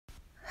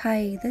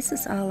Hi, this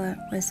is Ala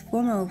with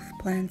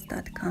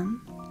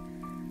formalofplants.com,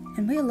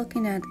 and we are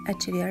looking at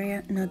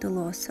Echeveria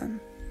Nodulosa.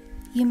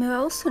 You may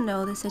also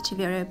know this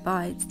Echeveria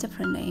by its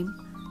different name,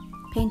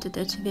 Painted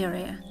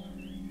Echeveria,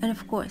 and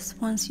of course,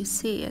 once you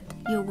see it,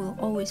 you will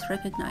always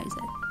recognize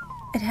it.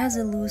 It has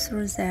a loose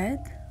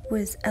rosette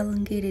with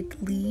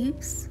elongated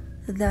leaves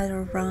that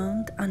are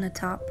round on the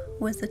top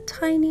with a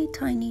tiny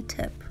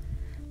tip,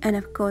 and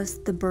of course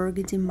the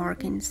burgundy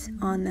markings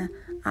on the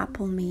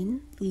apple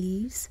mean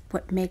leaves,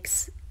 what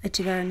makes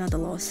Echeveria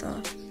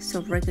Nodulosa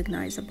so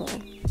recognizable.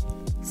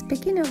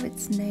 Speaking of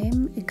its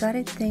name, it got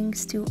it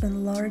thanks to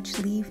enlarged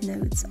leaf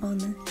nodes on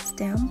the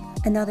stem,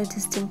 another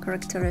distinct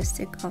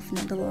characteristic of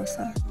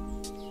Nodulosa.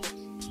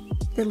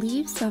 The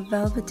leaves are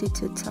velvety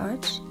to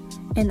touch,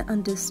 and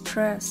under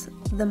stress,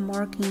 the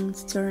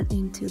markings turn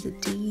into the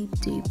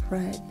deep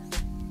red.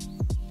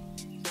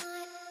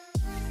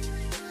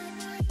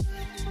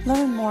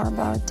 Learn more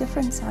about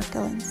different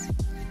succulents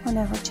on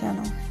our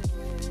channel.